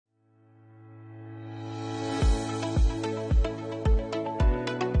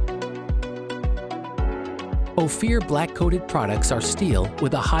OFYR black-coated products are steel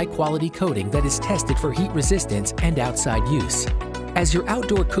with a high-quality coating that is tested for heat resistance and outside use. As your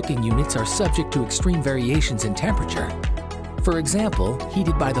outdoor cooking units are subject to extreme variations in temperature, for example,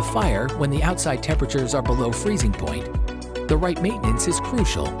 heated by the fire when the outside temperatures are below freezing point, the right maintenance is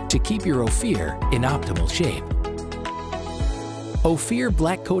crucial to keep your OFYR in optimal shape. OFYR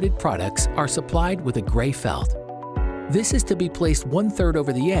black-coated products are supplied with a gray felt. This is to be placed 1/3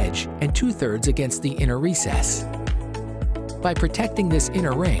 over the edge and 2/3 against the inner recess. By protecting this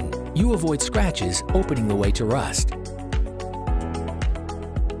inner ring, you avoid scratches opening the way to rust.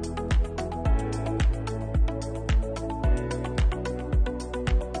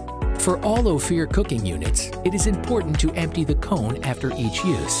 For all OFYR cooking units, it is important to empty the cone after each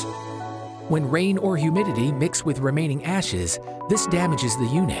use. When rain or humidity mix with remaining ashes, this damages the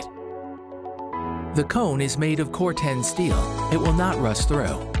unit. The cone is made of Corten steel. It will not rust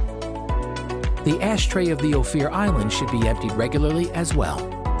through. The ashtray of the OFYR island should be emptied regularly as well.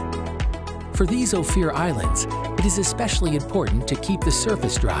 For these OFYR islands, it is especially important to keep the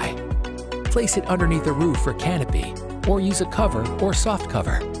surface dry. Place it underneath a roof or canopy, or use a cover or soft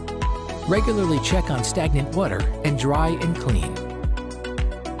cover. Regularly check on stagnant water and dry and clean.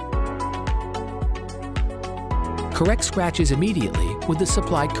 Correct scratches immediately with the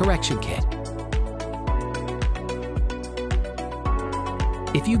supplied correction kit.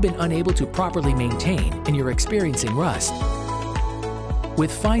 If you've been unable to properly maintain and you're experiencing rust, with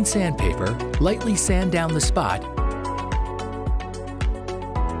fine sandpaper, lightly sand down the spot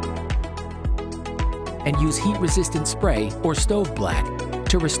and use heat-resistant spray or stove black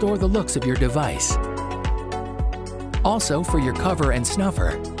to restore the looks of your device. Also, for your cover and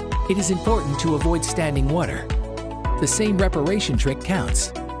snuffer, it is important to avoid standing water. The same reparation trick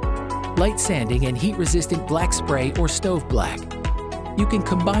counts. Light sanding and heat-resistant black spray or stove black. You can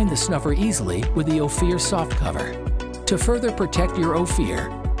combine the snuffer easily with the OFYR soft cover. To further protect your OFYR,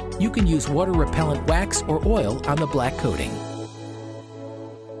 you can use water-repellent wax or oil on the black coating.